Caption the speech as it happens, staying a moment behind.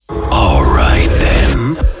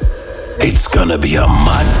gonna be a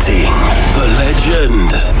mad thing. The legend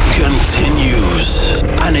continues,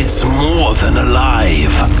 and it's more than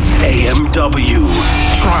alive. AMW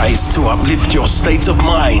tries to uplift your state of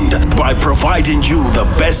mind by providing you the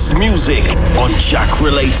best music on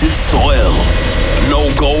Jack-related soil.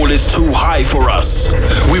 No goal is too high for us.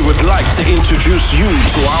 We would like to introduce you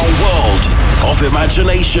to our world of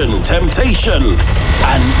imagination, temptation,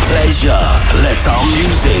 and pleasure. Let our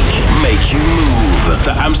music make you move.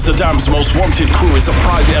 The Amsterdam's Most Wanted crew is a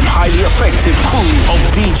private and highly effective crew of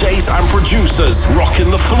DJs and producers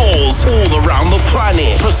rocking the floors all around the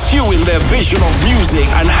planet, pursuing their vision of music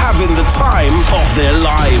and having the time of their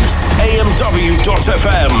lives.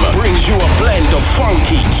 AMW.FM brings you a blend of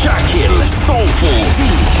funky, jacking, soulful,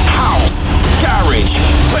 deep, house, garage,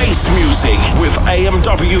 bass music with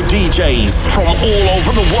AMW DJs from all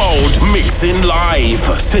over the world mixing live.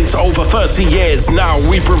 Since over 30 years now,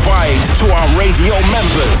 we provide to our radio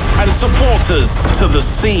members and supporters to the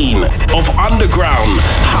scene of underground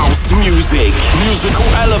house music, musical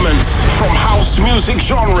elements from house music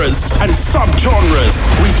genres and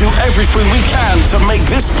subgenres. We do everything we can to make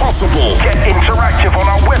this possible. Get interactive on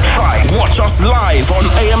our website. Watch us live on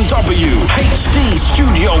AMW HD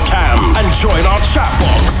Studio Cam and join our chat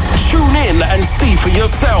box. Tune in and see for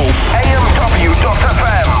yourself.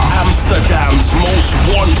 AMW.FM, Amsterdam's Most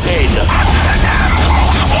Wanted. Amsterdam's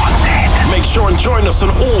Most Wanted. Make sure and join us on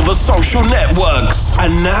all the social networks.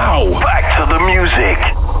 And now, back to the music.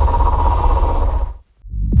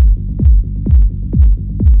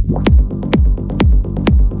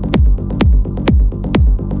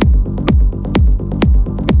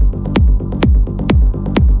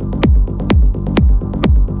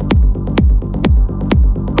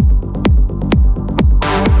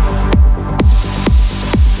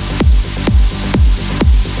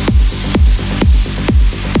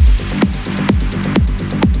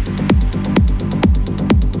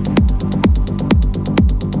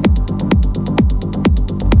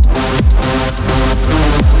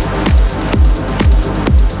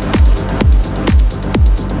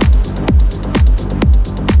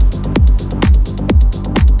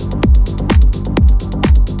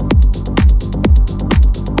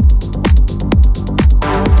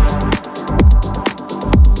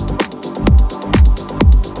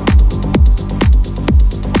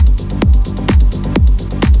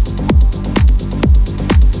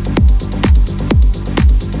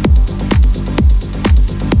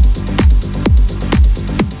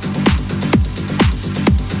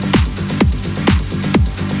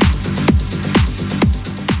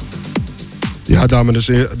 Ja,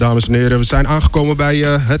 dames en heren, we zijn aangekomen bij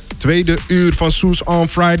het tweede uur van Soes on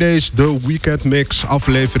Fridays, de Weekend Mix,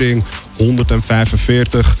 aflevering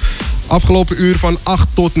 145. Afgelopen uur van 8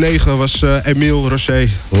 tot 9 was Emile Rocher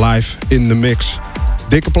live in de mix.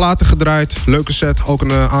 Dikke platen gedraaid, leuke set, ook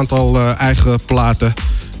een aantal eigen platen.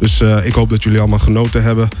 Dus ik hoop dat jullie allemaal genoten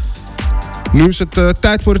hebben. Nu is het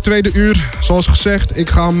tijd voor het tweede uur. Zoals gezegd, ik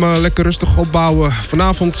ga hem lekker rustig opbouwen.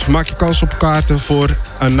 Vanavond maak je kans op kaarten voor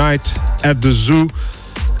A Night at the Zoo.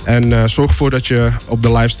 En zorg ervoor dat je op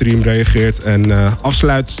de livestream reageert. En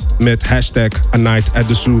afsluit met hashtag A Night at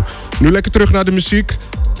the Zoo. Nu lekker terug naar de muziek.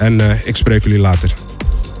 En ik spreek jullie later.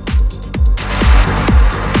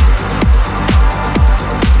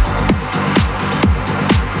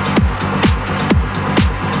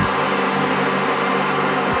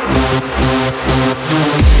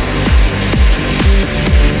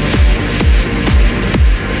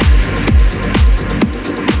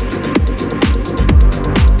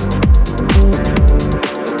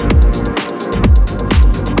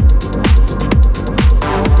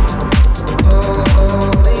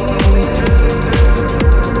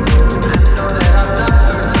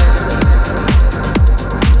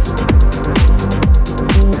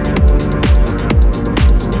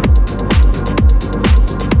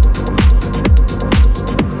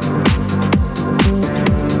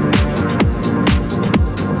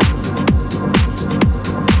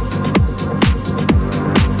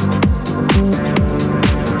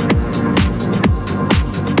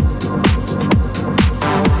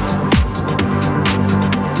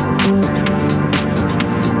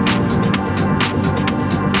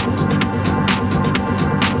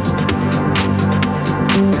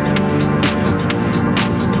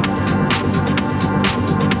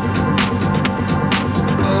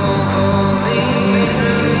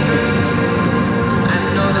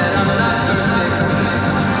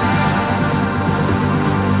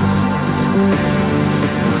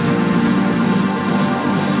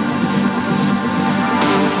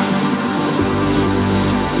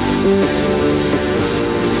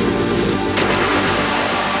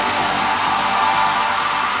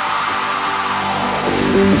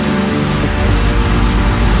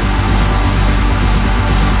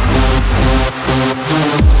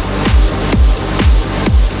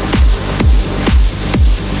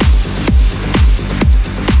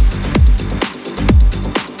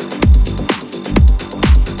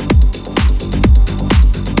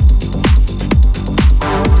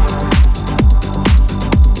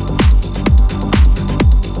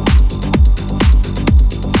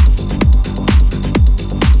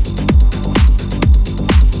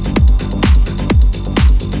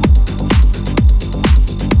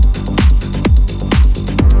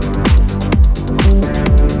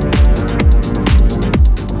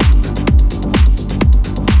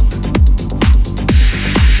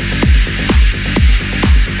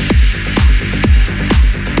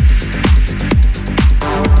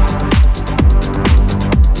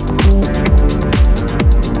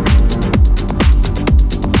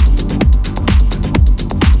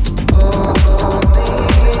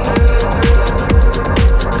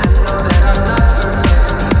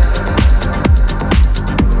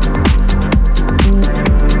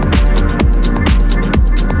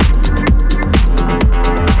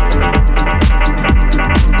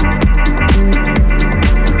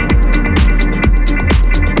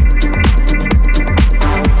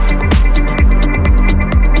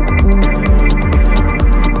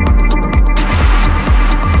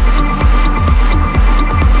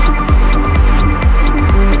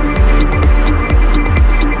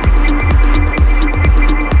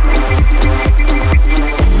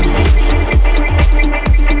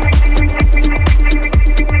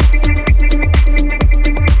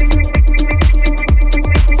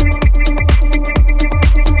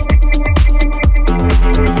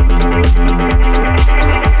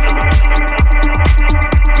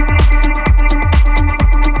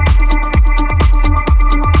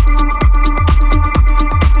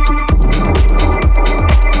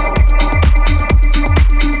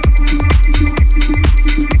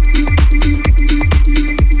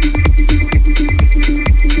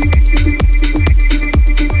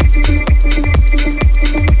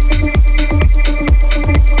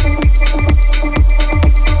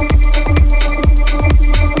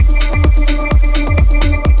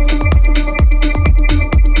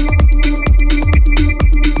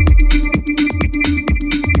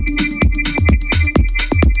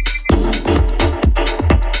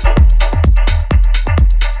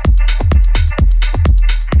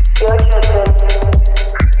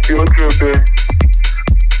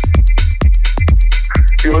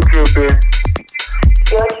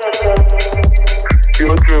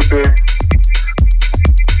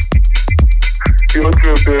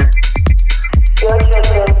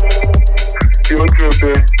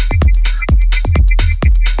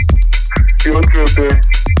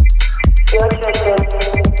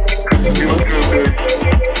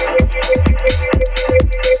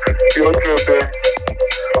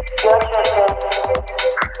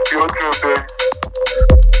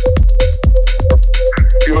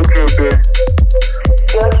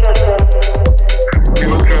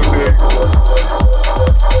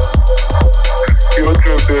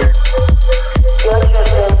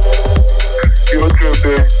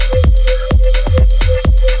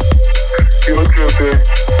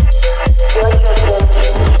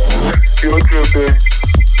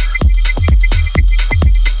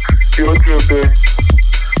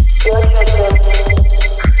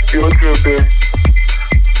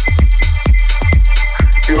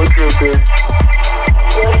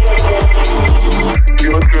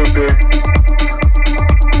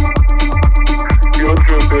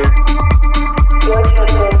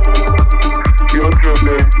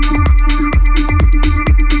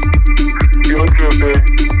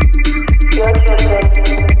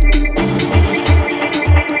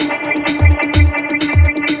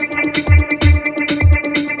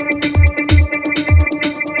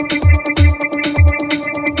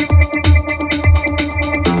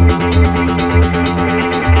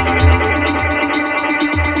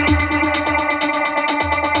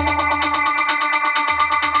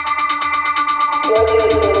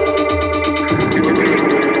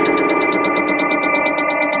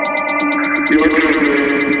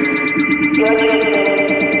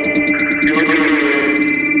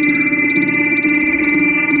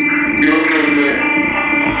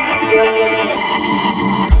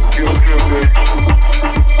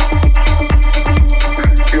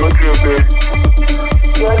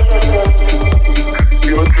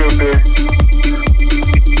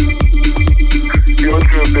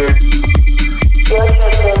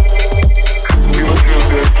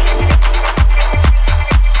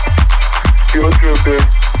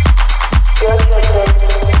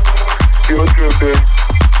 You're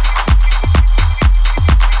tripping.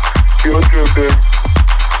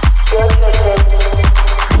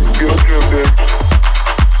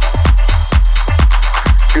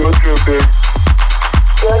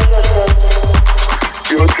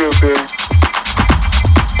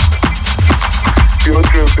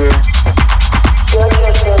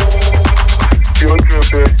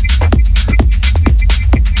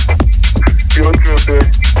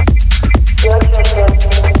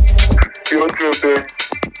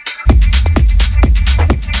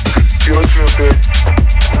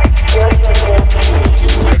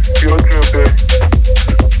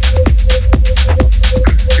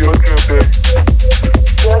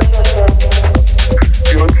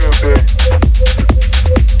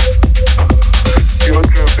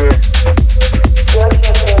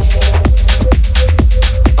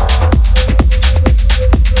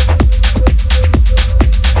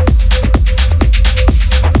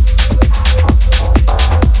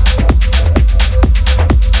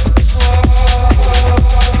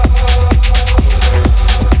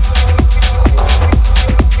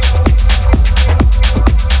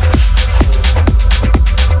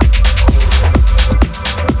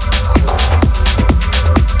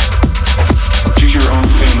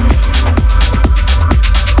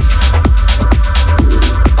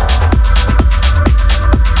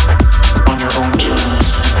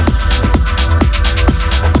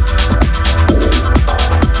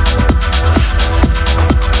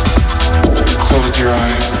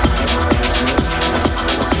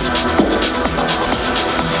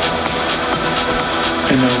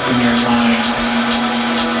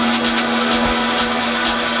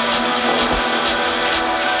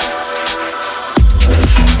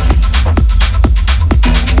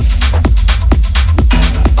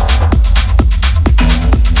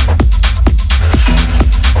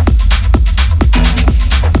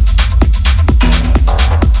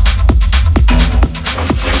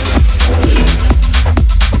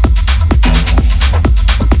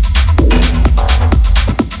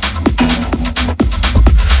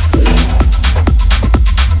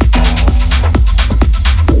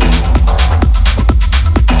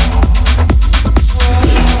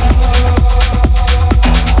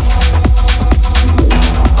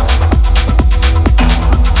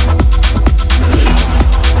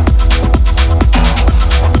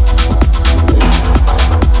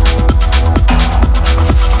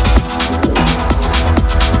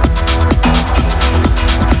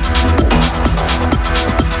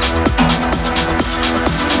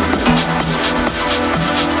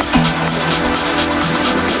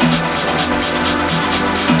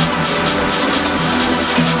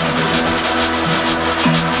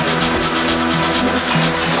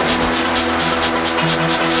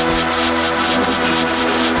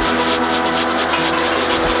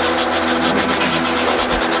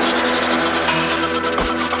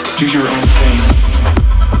 Do your own thing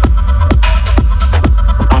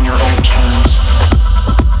on your own terms.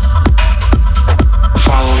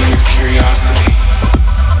 Follow your curiosity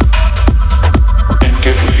and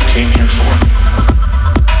get what you came here for.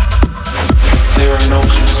 There are no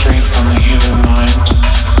constraints on the human mind,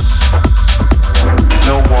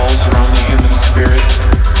 no walls around the human spirit.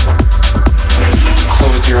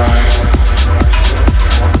 Close your eyes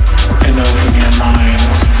and open your mind.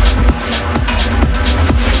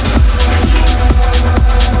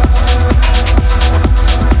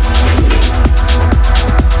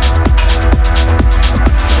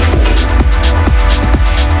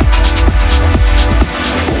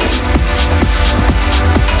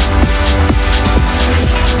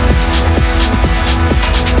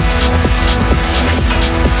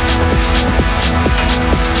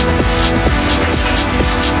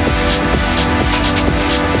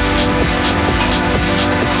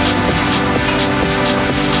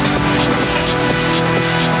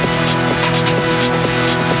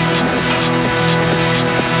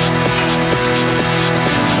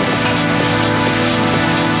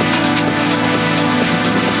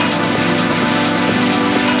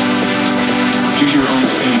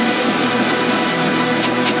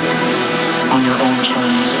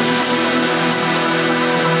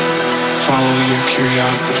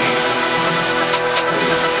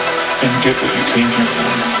 Get what you came here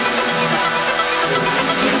for.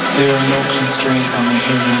 There are no constraints on the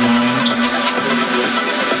human mind,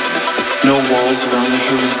 no walls around the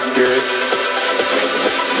human spirit.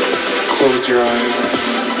 Close your eyes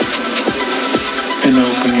and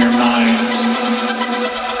open your mind.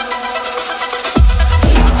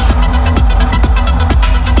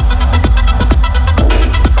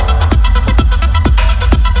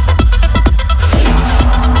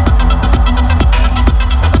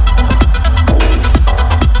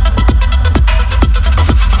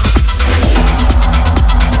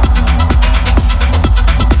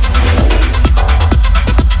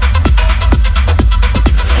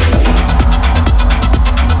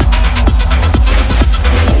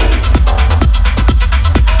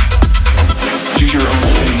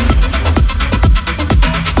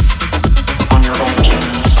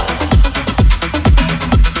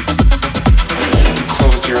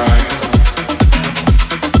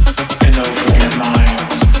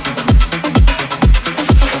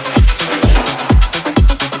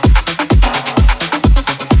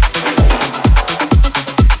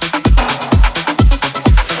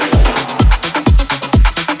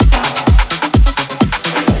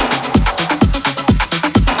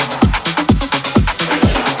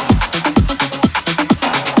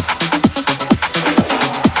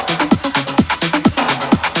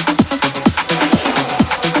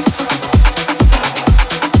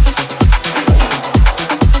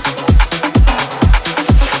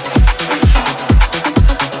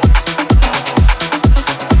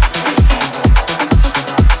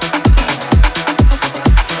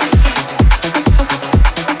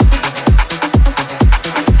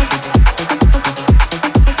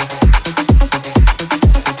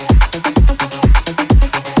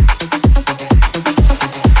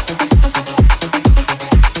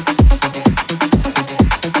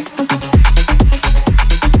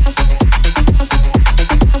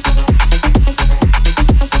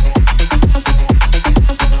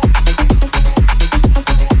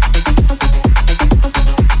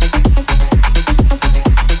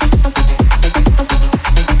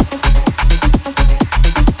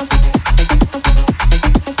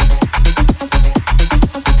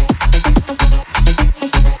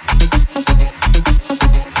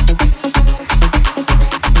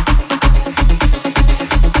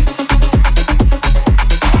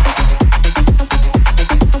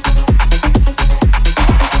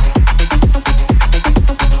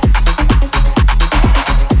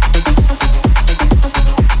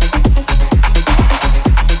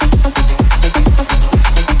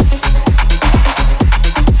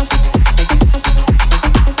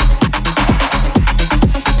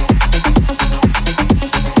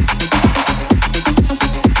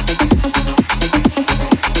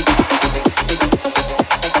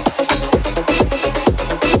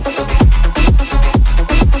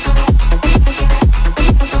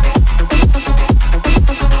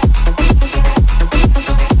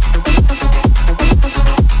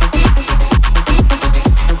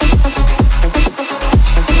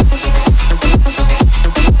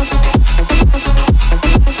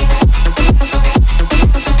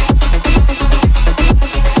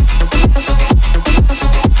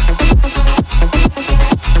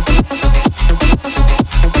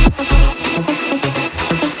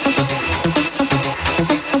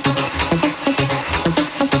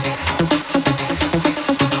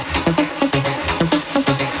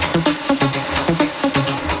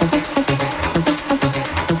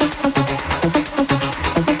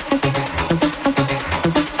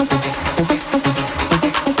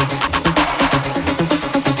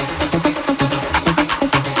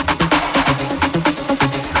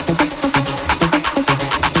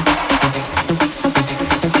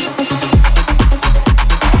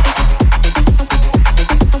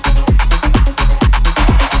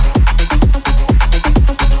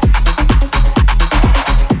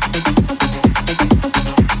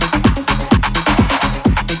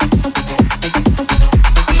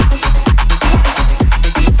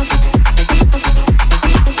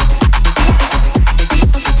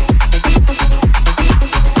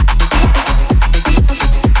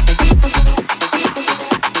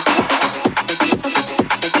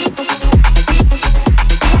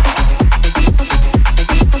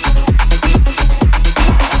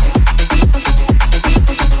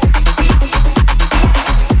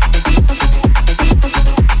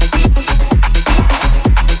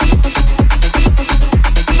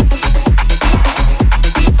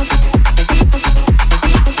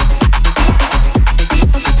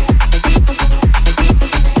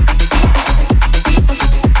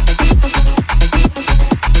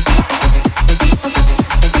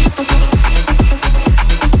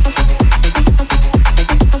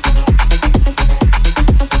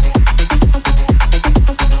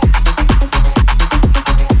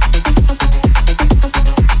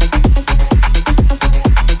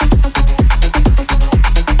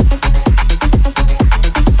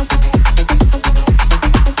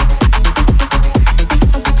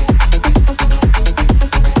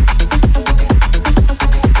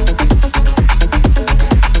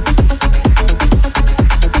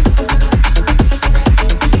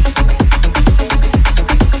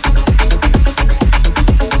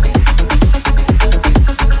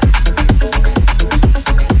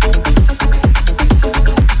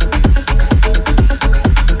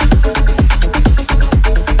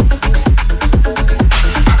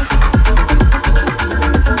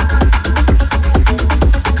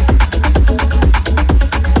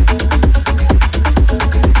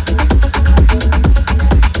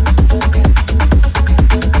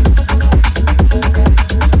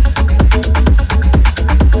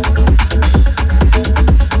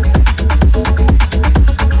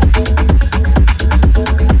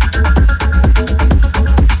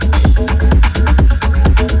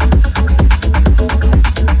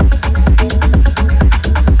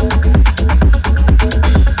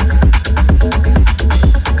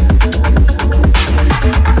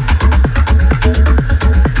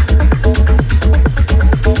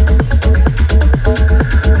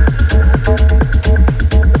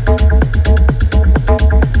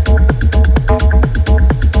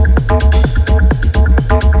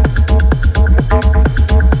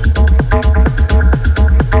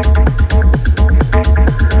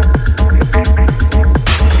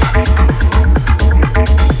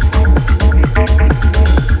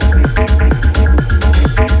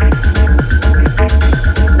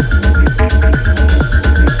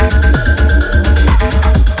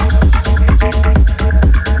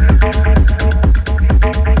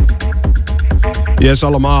 Yes,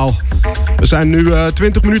 allemaal. We zijn nu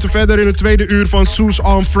 20 minuten verder in het tweede uur van Soes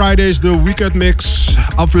on Fridays, de Weekend Mix,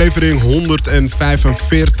 aflevering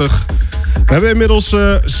 145. We hebben inmiddels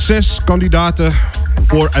 6 kandidaten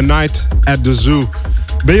voor A Night at the Zoo.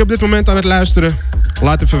 Ben je op dit moment aan het luisteren?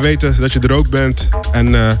 Laat even weten dat je er ook bent.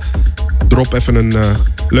 En drop even een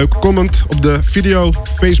leuke comment op de video,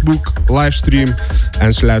 Facebook, livestream.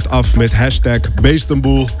 En sluit af met hashtag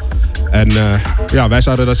Beestenboel. En ja, wij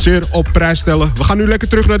zouden dat zeer op prijs stellen. We gaan nu lekker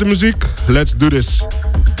terug naar de muziek. Let's do this.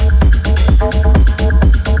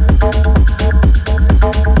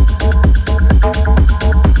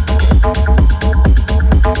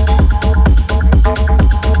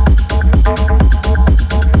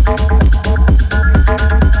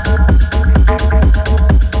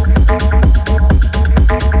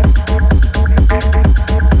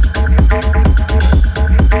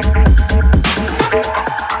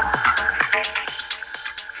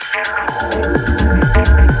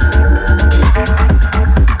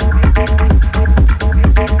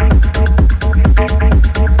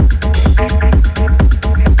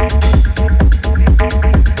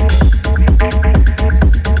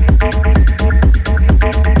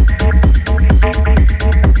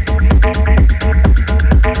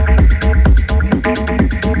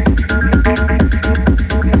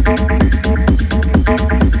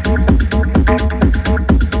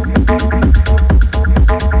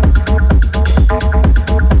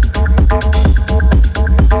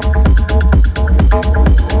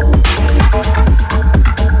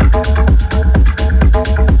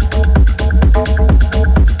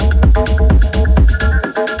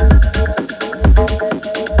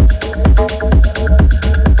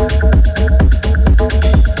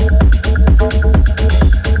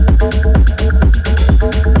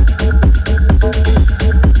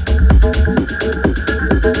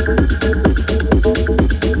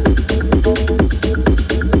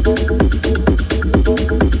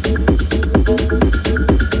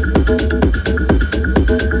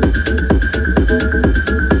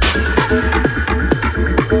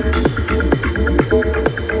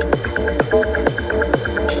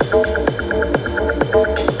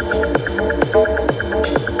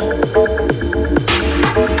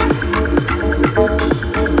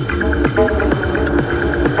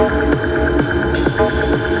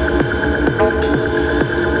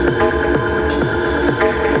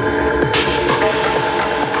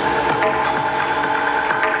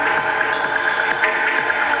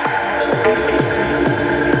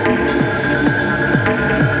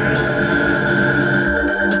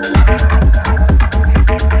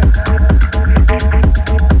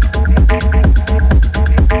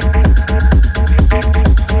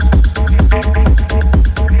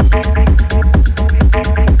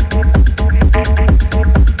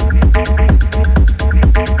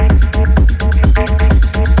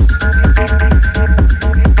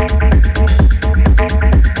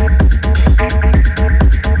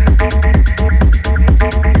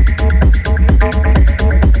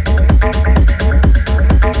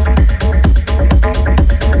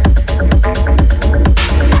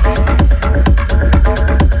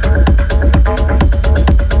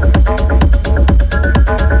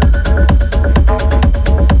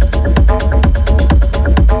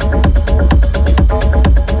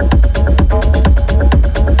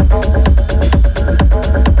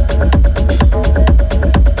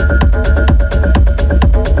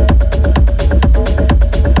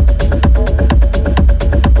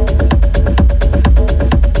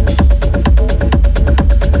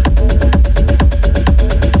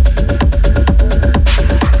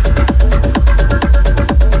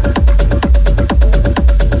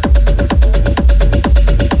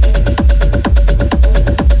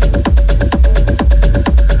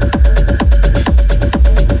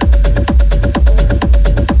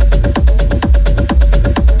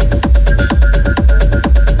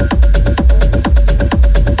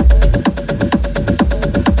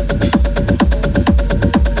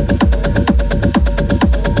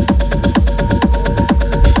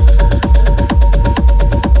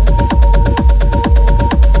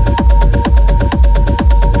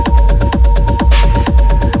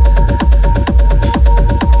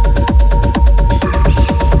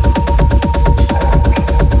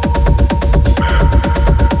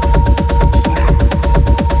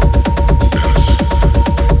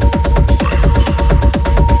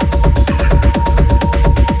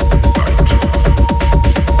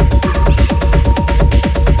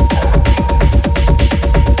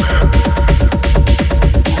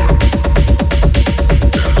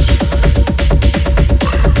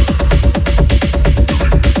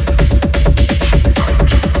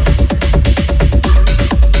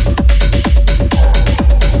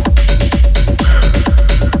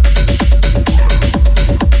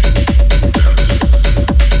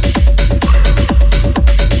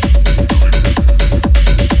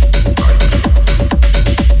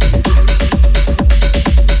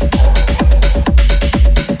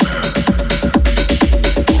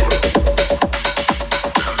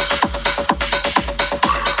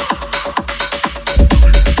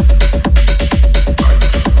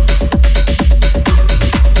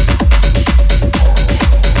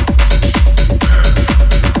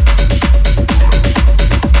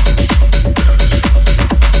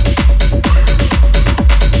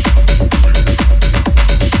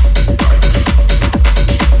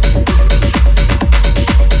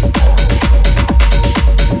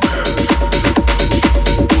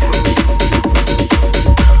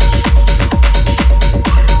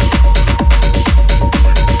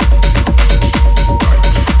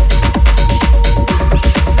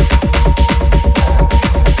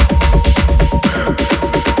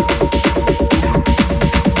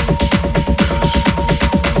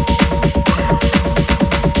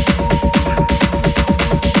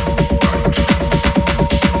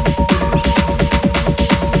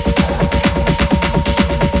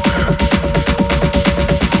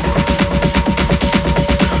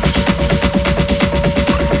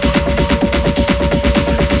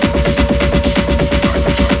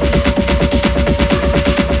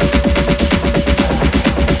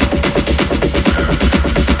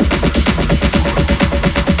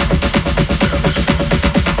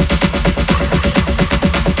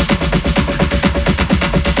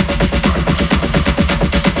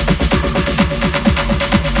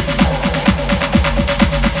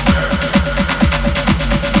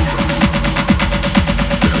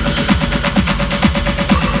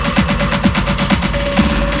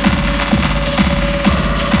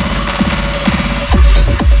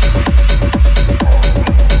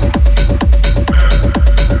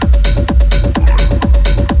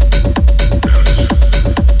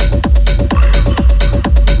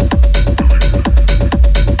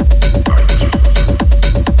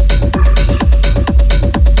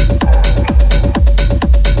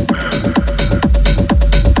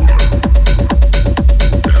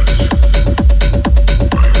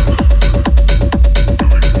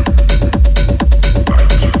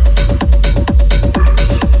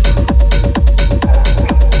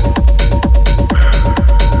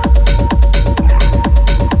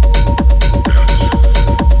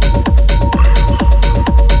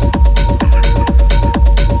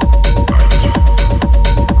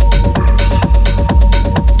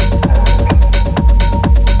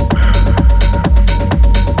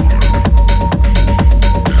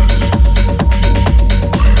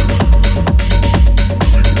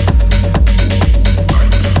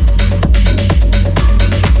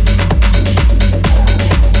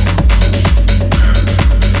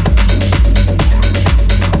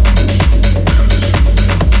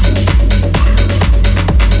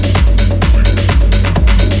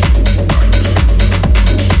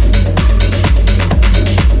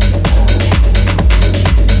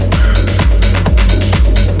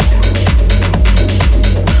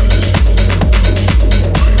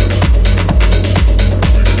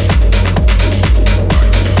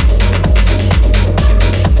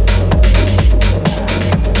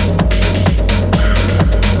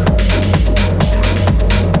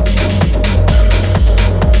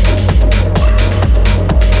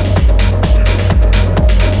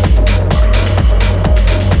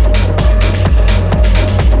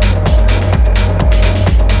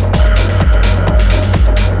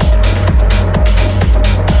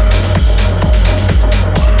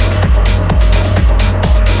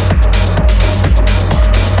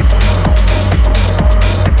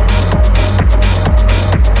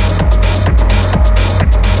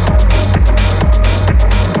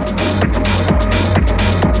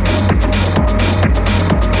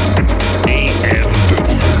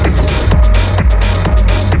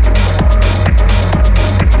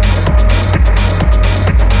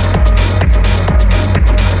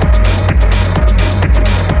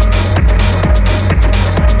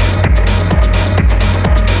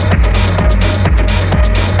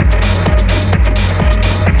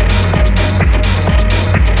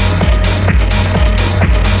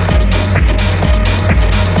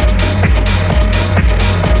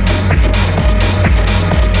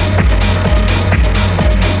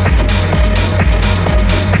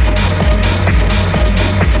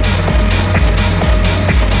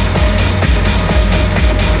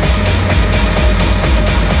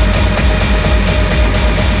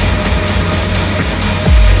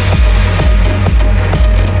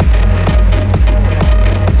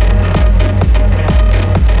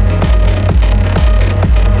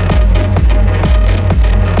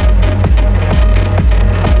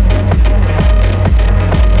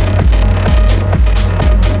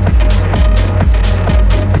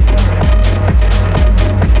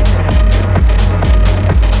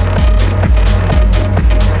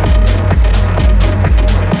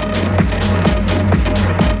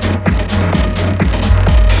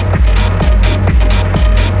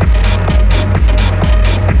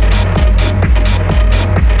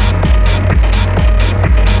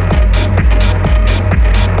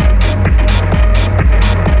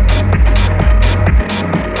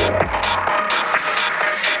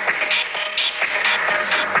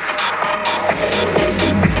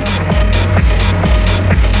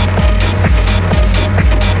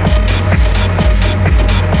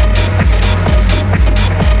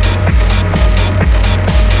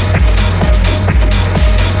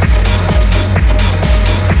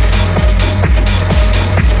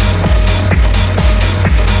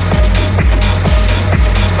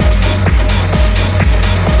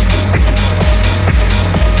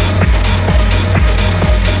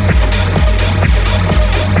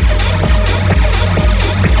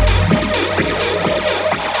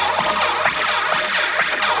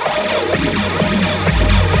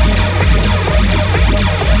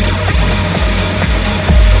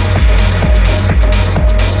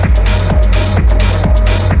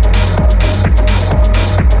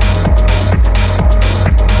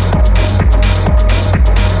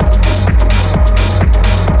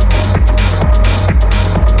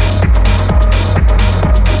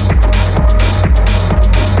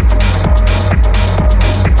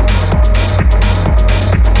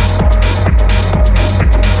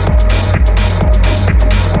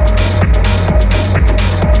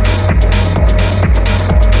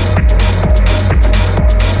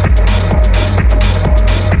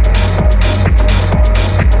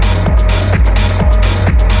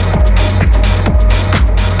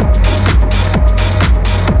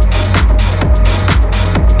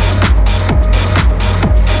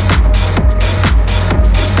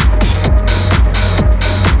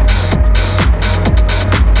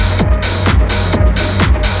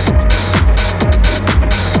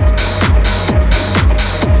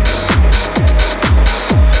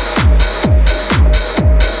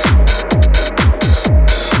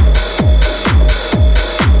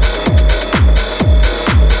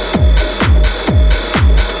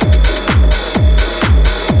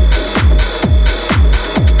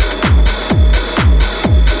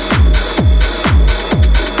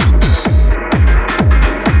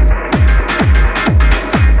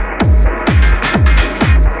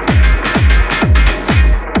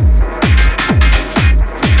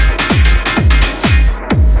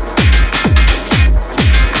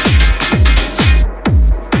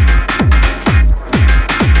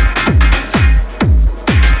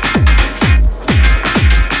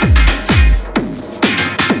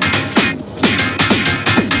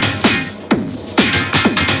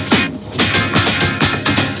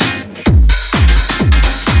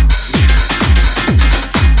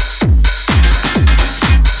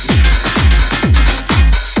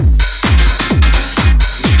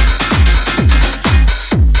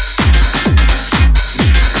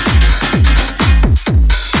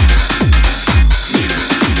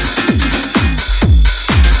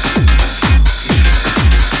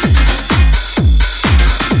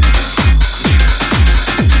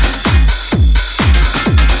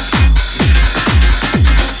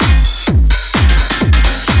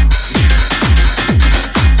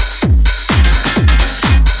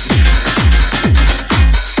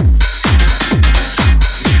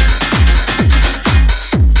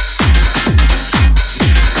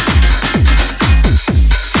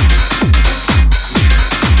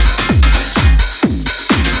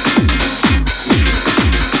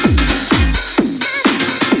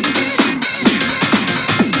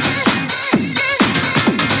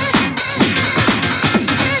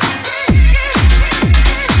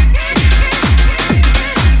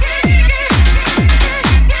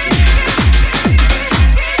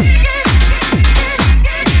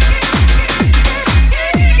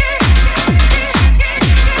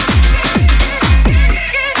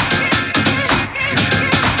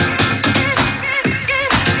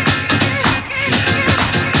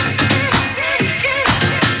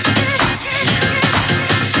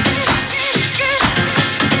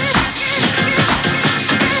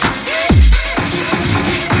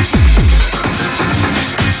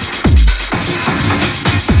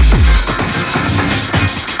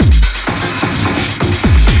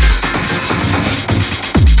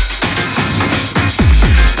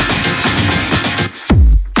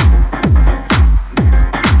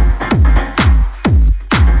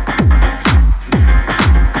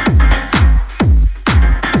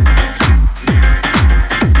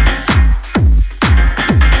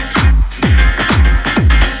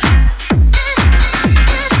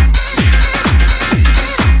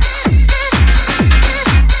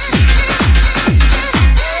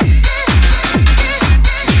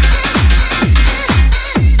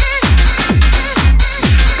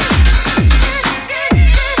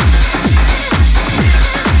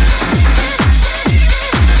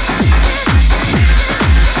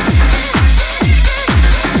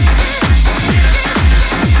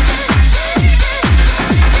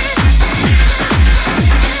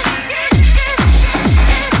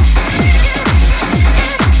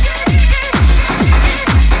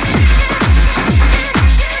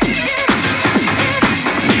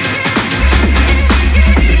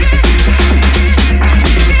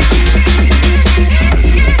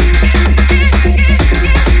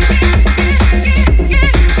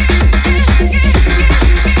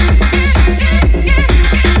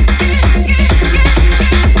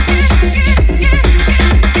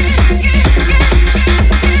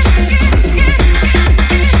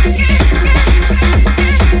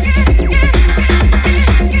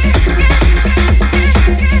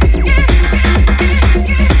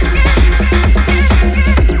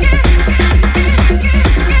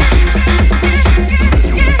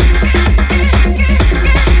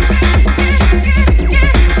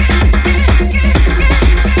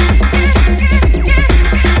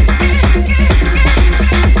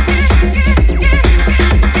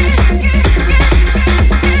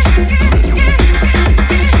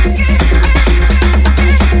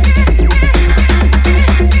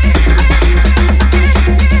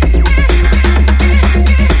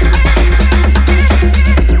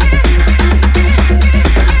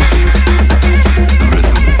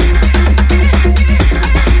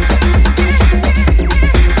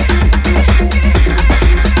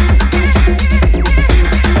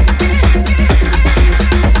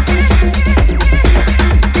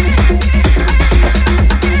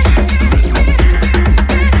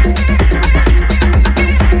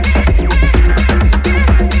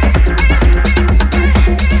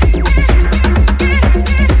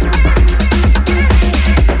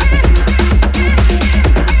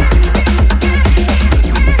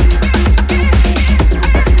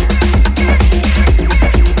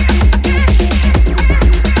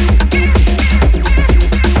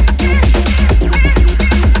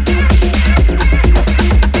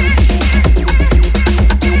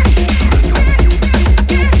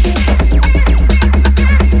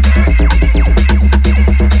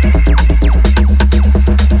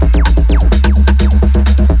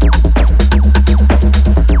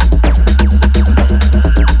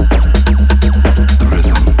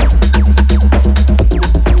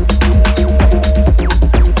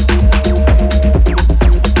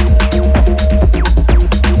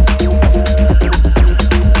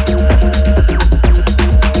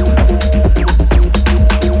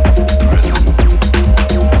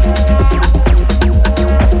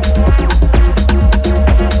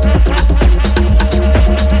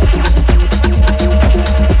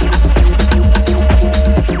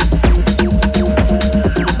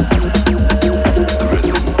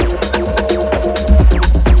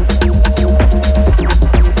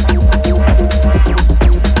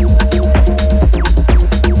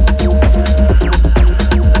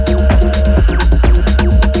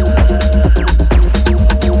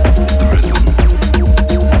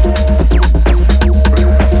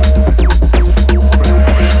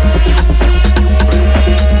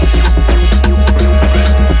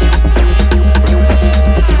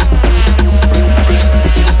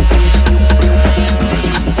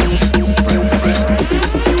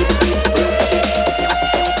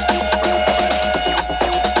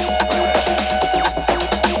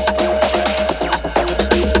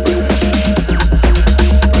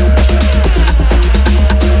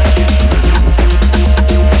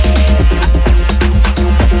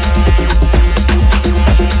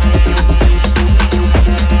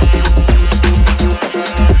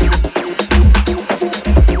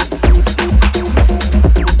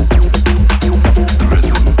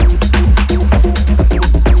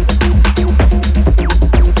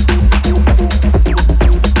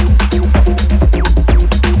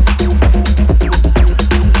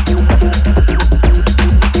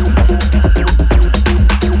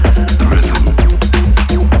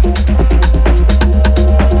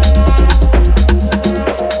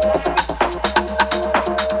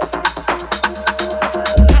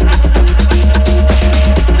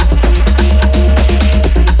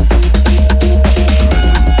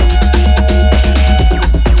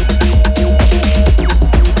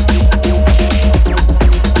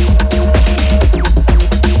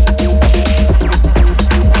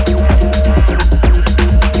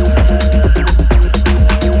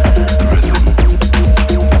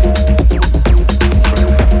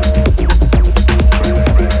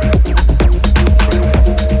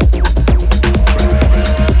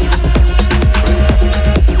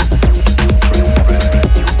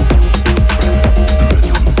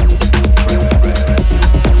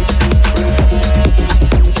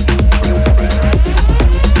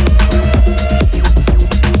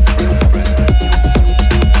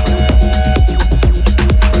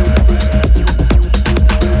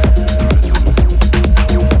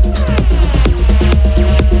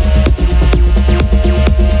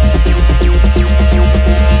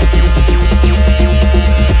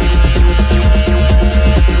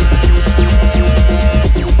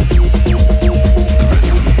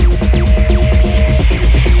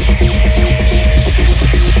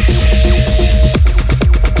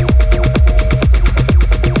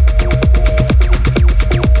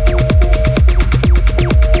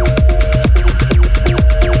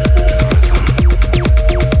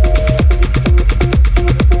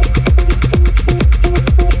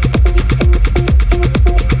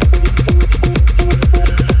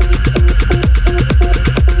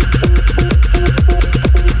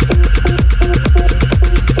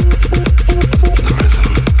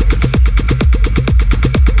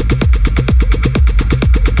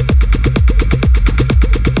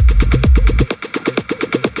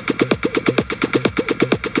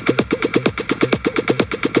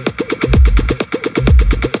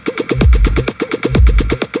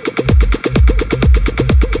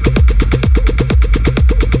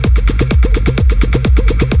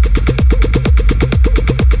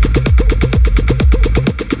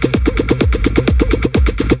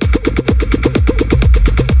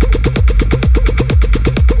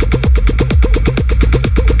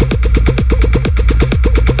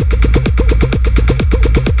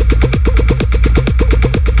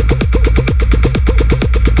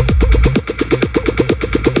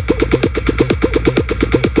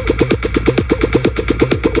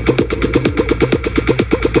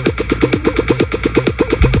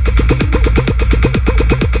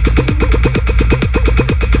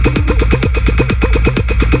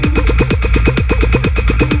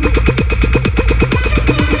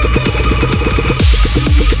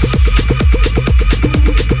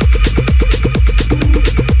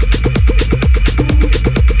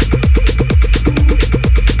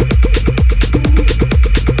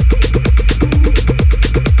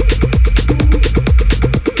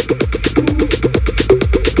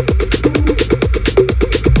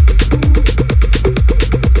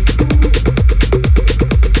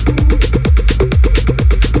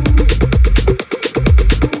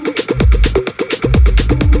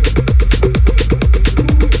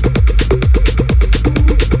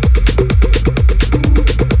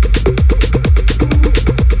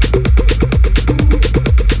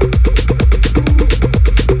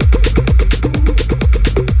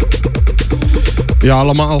 Ja,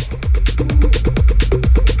 allemaal.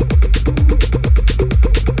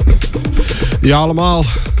 Ja, allemaal.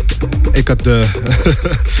 Ik had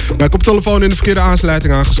mijn koptelefoon in de verkeerde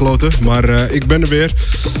aansluiting aangesloten. Maar ik ben er weer.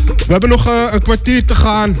 We hebben nog een kwartier te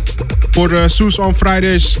gaan voor Soes on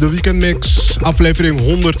Fridays, de weekendmix, aflevering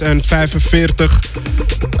 145.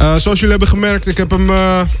 Zoals jullie hebben gemerkt, ik heb hem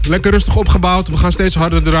lekker rustig opgebouwd. We gaan steeds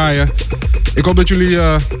harder draaien. Ik hoop dat jullie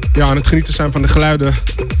aan het genieten zijn van de geluiden.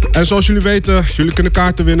 En zoals jullie weten, jullie kunnen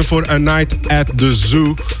kaarten winnen voor A Night at the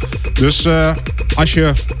Zoo. Dus als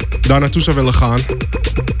je daar naartoe zou willen gaan,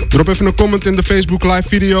 drop even een comment in de Facebook live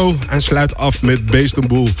video en sluit af met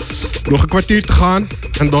Beestenboel. Nog een kwartier te gaan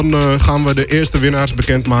en dan gaan we de eerste winnaars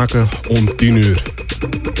bekendmaken om 10 uur.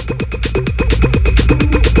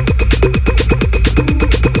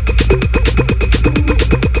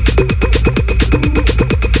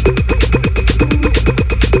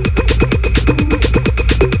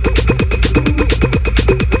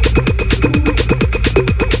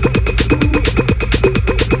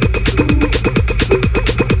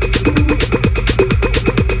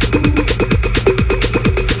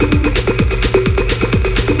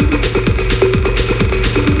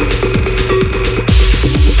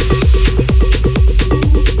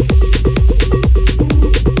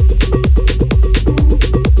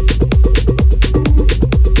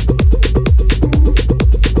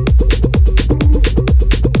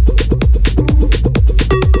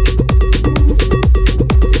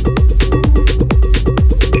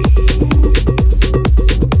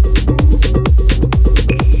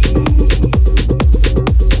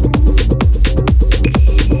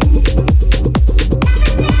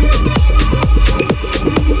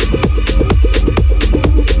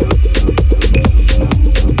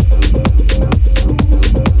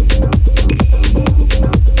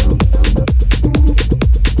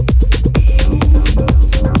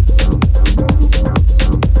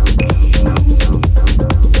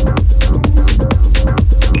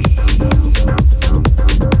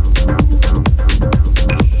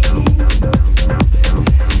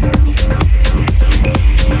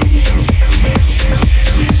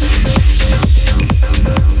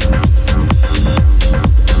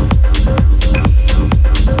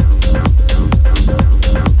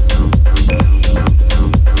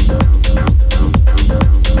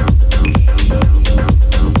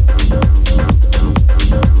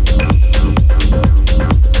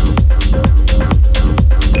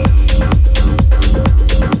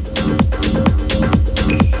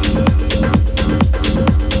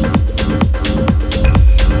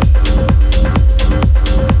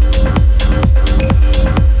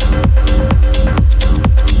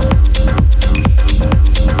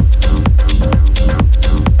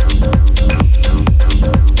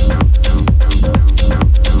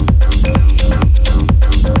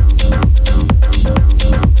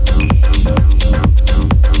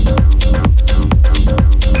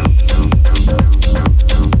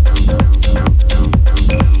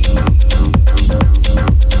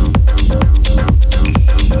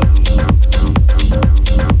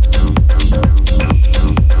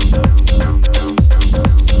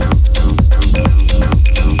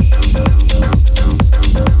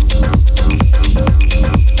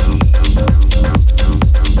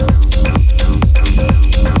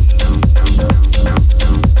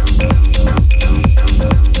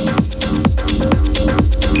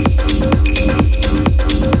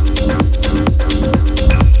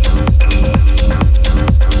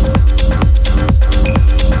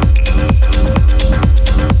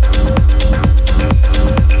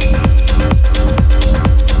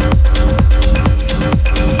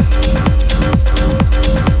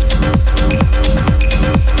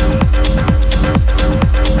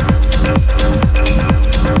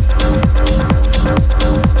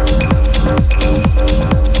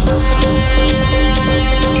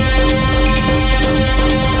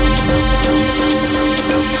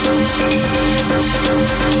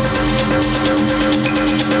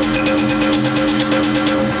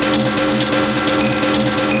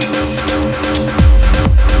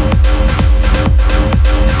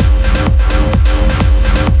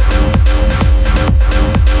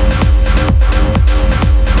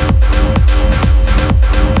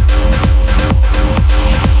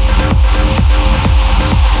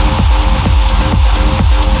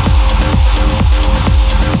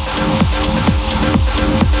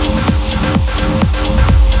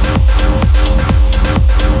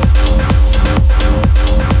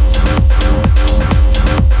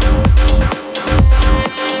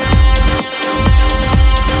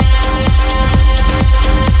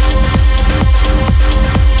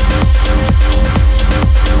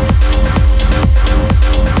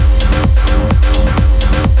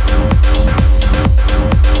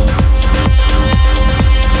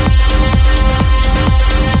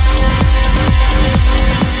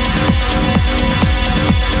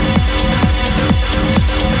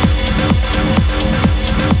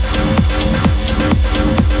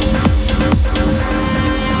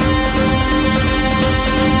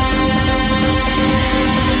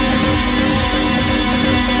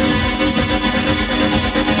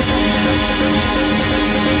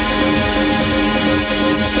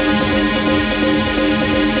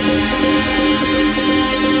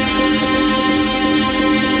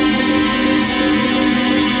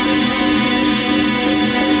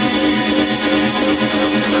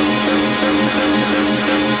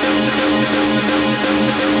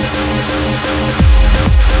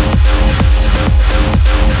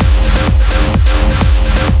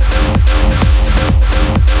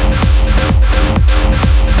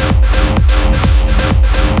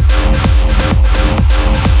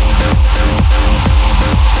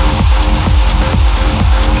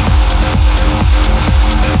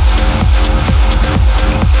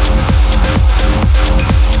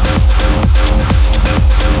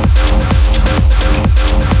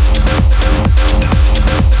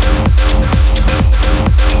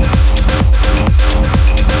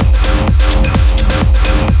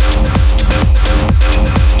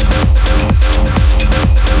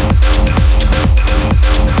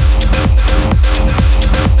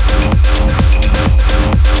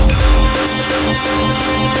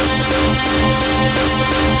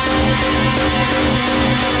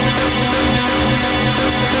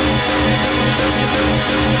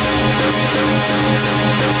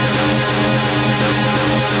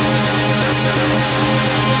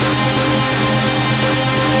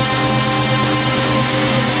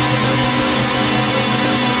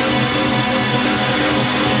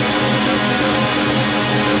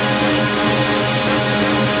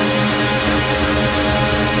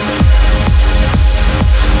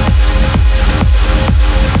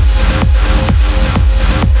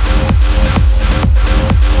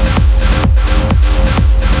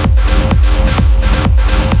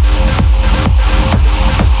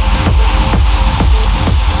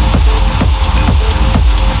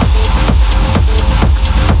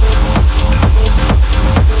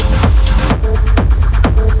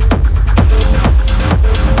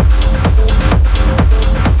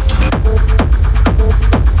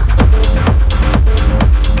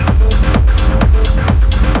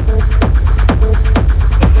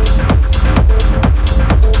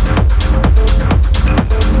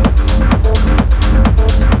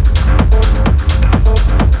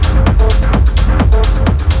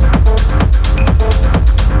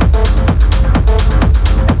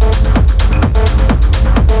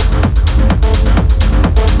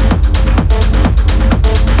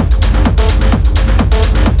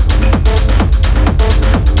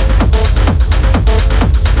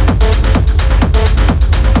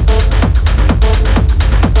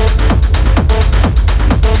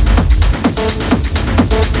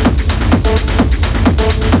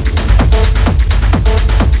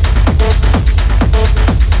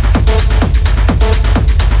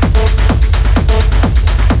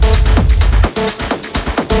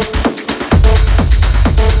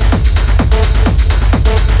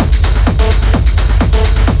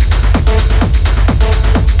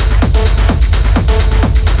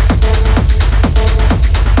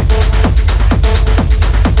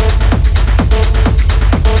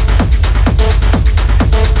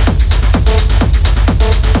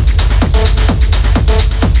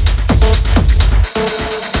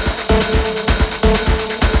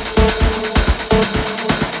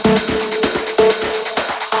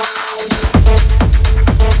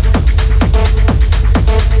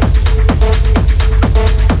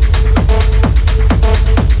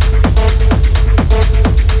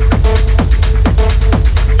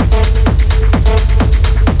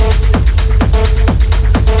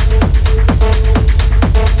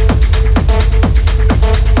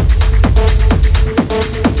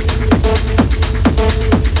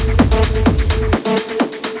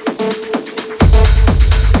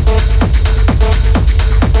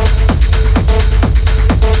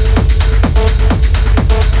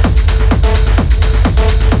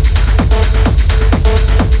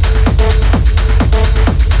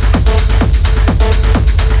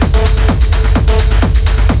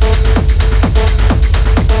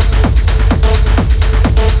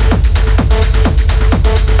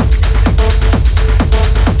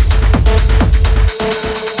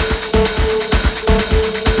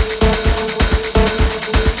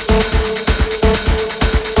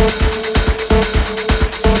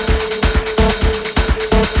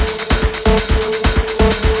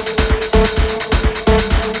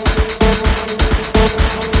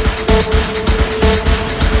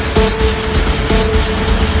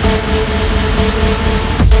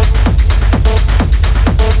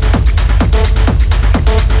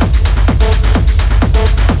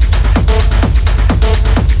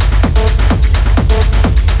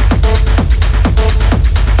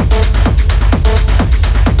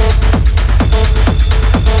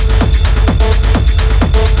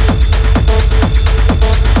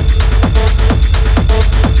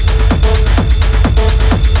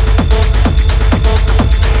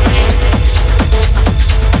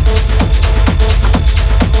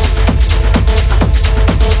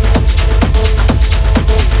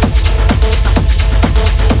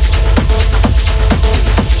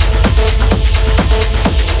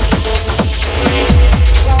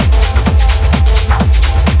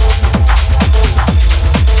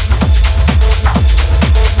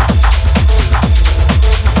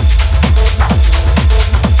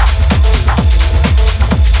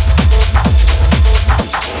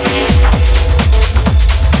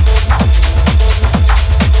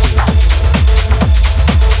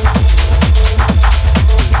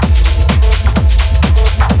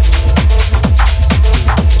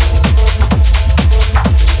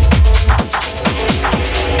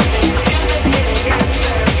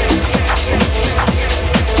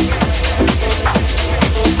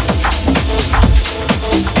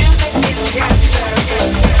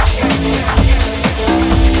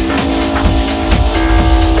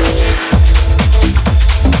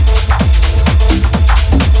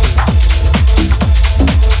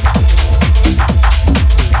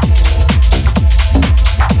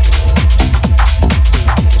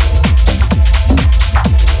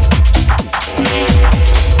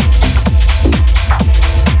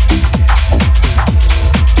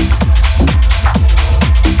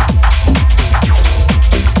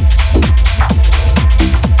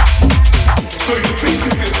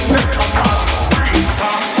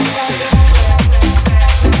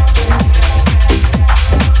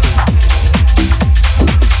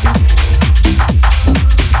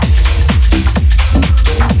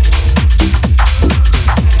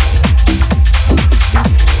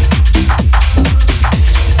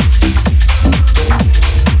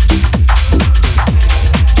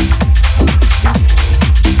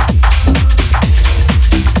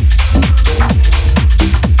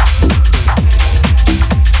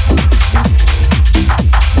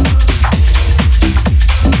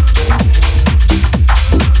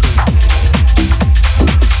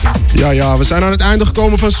 Ja, we zijn aan het einde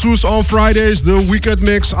gekomen van Soes on Fridays, de Weekend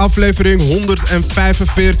Mix, aflevering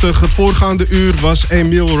 145. Het voorgaande uur was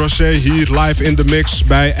Emile Rosé hier live in de mix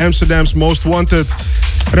bij Amsterdam's Most Wanted.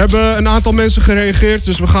 Er hebben een aantal mensen gereageerd,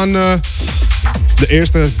 dus we gaan de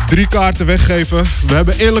eerste 3 kaarten weggeven. We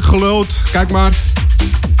hebben eerlijk geluld, kijk maar.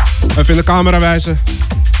 Even in de camera wijzen.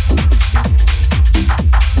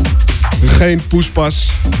 Geen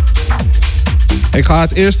poespas. Ik ga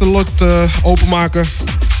het eerste lot openmaken.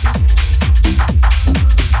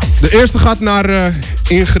 De eerste gaat naar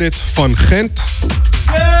Ingrid van Gent.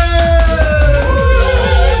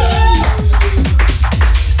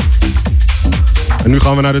 En nu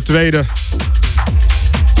gaan we naar de tweede.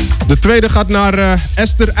 De tweede gaat naar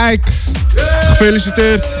Esther Eijk.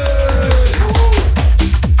 Gefeliciteerd.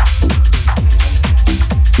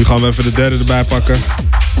 Nu gaan we even de derde erbij pakken.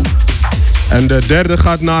 En de derde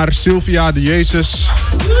gaat naar Sylvia de Jezus.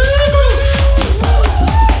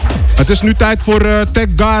 Het is nu tijd voor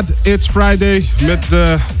Thank God It's Friday met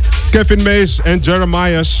Kevin Mays en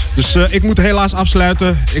Jeremiah's. Dus ik moet helaas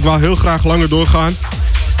afsluiten. Ik wou heel graag langer doorgaan.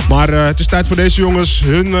 Maar het is tijd voor deze jongens.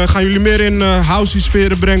 Hun gaan jullie meer in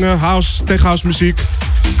house-sferen brengen. House, tech house muziek.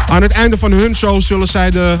 Aan het einde van hun show zullen zij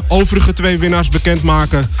de overige 2 winnaars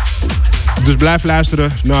bekendmaken. Dus blijf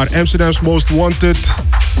luisteren naar Amsterdam's Most Wanted.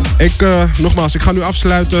 Nogmaals, ik ga nu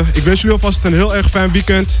afsluiten. Ik wens jullie alvast een heel erg fijn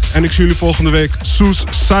weekend. En ik zie jullie volgende week. Soes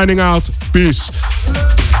signing out. Peace.